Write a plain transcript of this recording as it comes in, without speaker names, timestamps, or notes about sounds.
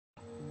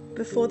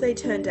Before they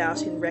turned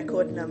out in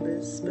record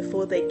numbers,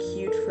 before they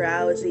queued for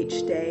hours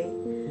each day,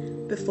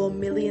 before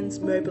millions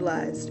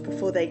mobilised,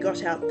 before they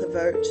got out the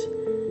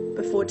vote,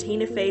 before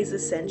Tina Fey's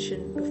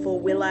ascension, before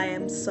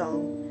will.i.am's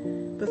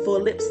song, before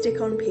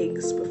lipstick on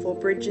pigs, before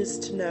bridges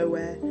to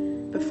nowhere,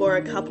 before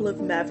a couple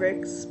of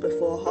mavericks,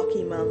 before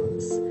hockey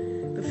mums,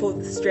 before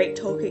the Straight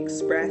Talk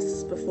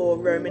Express, before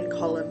Roman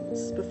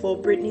columns, before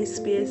Britney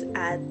Spears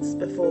ads,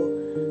 before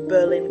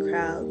Berlin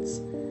crowds,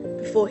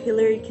 before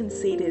Hillary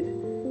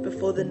conceded,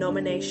 before the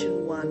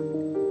nomination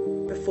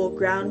won, before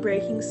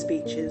groundbreaking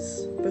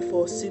speeches,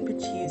 before Super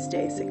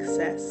Tuesday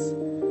success,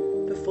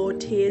 before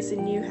tears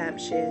in New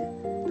Hampshire,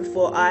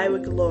 before Iowa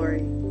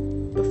glory,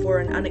 before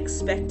an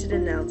unexpected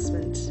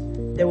announcement,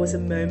 there was a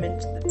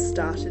moment that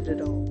started it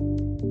all.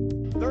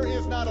 There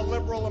is not a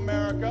liberal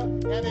America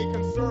and a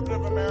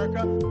conservative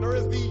America. There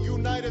is the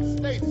United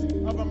States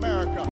of America.